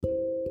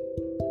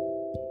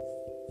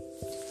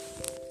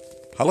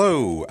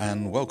Hello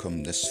and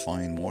welcome this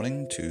fine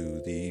morning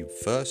to the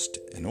first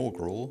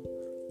inaugural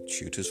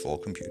Tutors for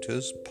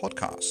Computers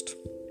podcast.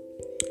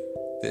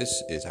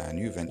 This is our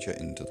new venture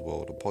into the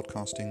world of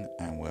podcasting,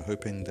 and we're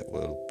hoping that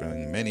we'll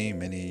bring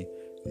many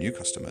new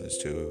customers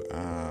to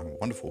our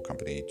wonderful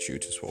company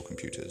Tutors for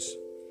Computers.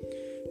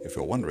 If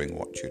you're wondering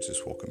what Tutors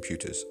for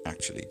Computers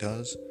actually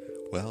does,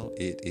 well,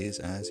 it is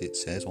as it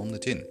says on the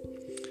tin.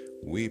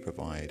 We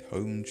provide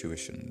home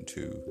tuition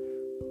to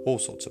all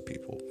sorts of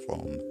people,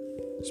 from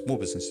small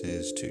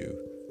businesses to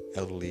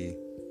elderly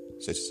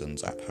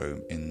citizens at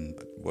home in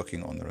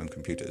working on their own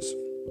computers.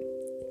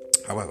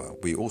 However,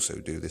 we also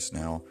do this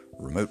now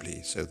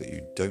remotely so that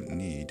you don't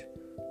need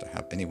to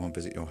have anyone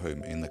visit your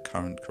home in the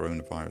current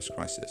coronavirus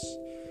crisis.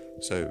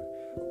 So,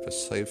 for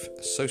safe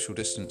social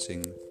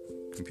distancing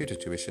computer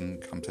tuition,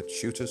 come to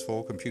Tutors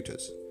for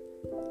Computers.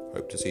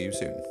 Hope to see you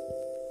soon.